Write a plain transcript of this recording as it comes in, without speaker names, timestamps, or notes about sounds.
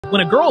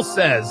when a girl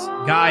says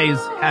guys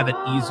have it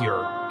easier,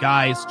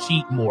 guys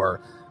cheat more,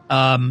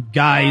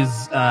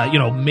 guys,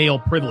 male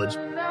privilege,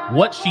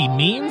 what she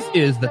means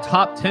is the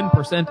top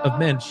 10% of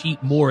men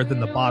cheat more than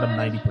the bottom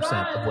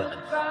 90% of women.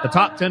 The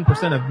top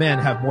 10% of men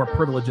have more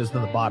privileges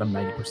than the bottom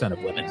 90% of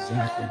women.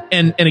 Exactly.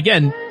 And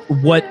again,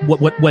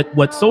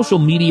 what social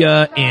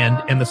media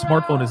and the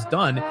smartphone has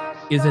done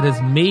is it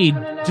has made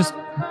just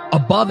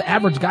above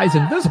average guys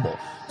invisible.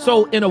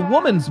 So in a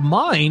woman's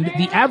mind,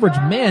 the average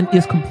man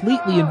is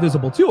completely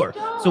invisible to her.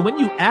 So when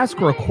you ask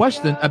her a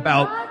question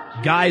about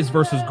guys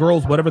versus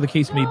girls, whatever the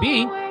case may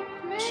be,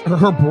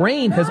 her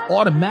brain has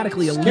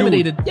automatically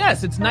eliminated.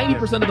 Yes, it's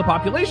 90% of the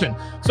population.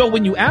 So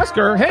when you ask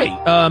her, hey,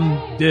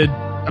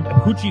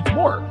 who cheats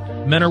more,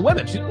 men or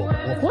women? Well,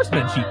 of course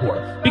men cheat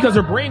more, because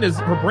her brain is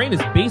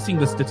basing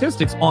the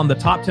statistics on the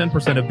top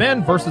 10% of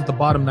men versus the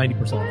bottom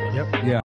 90% of women. Yep. Yeah.